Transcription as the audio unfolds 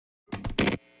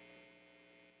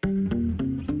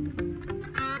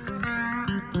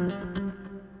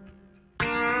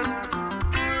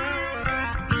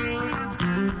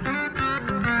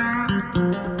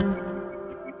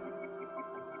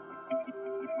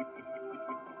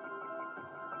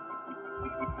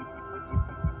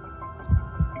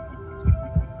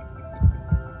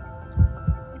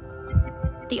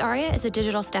The ARIA is a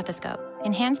digital stethoscope,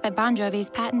 enhanced by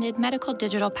Bongiovi's patented medical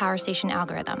digital power station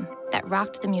algorithm that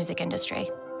rocked the music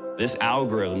industry. This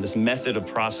algorithm, this method of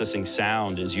processing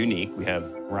sound is unique. We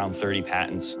have around 30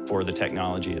 patents for the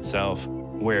technology itself,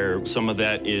 where some of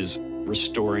that is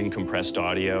restoring compressed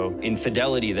audio in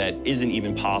fidelity that isn't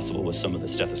even possible with some of the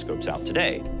stethoscopes out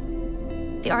today.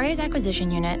 The ARIA's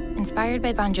acquisition unit, inspired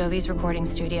by Bongiovi's recording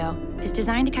studio, is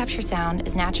designed to capture sound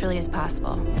as naturally as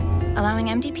possible, allowing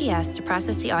MDPS to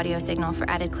process the audio signal for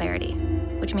added clarity,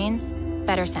 which means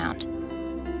better sound.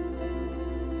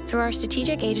 Through our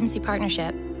strategic agency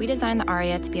partnership, we designed the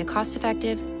ARIA to be a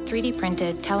cost-effective,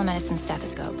 3D-printed telemedicine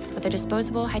stethoscope with a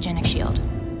disposable hygienic shield.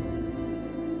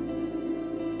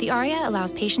 The ARIA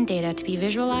allows patient data to be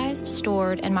visualized,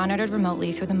 stored, and monitored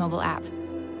remotely through the mobile app.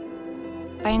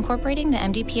 By incorporating the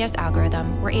MDPS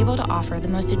algorithm, we're able to offer the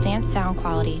most advanced sound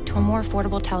quality to a more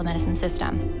affordable telemedicine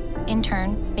system, in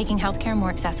turn, making healthcare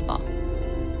more accessible.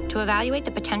 To evaluate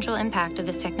the potential impact of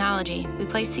this technology, we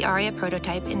placed the ARIA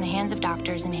prototype in the hands of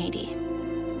doctors in Haiti.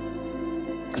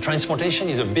 Transportation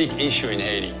is a big issue in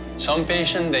Haiti. Some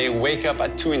patients, they wake up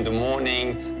at 2 in the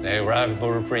morning, they arrive at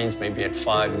Port-au-Prince maybe at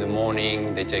 5 in the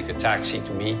morning, they take a taxi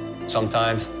to me.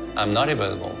 Sometimes I'm not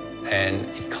available, and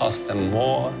it costs them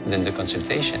more than the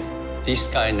consultation. This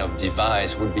kind of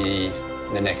device would be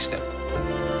the next step.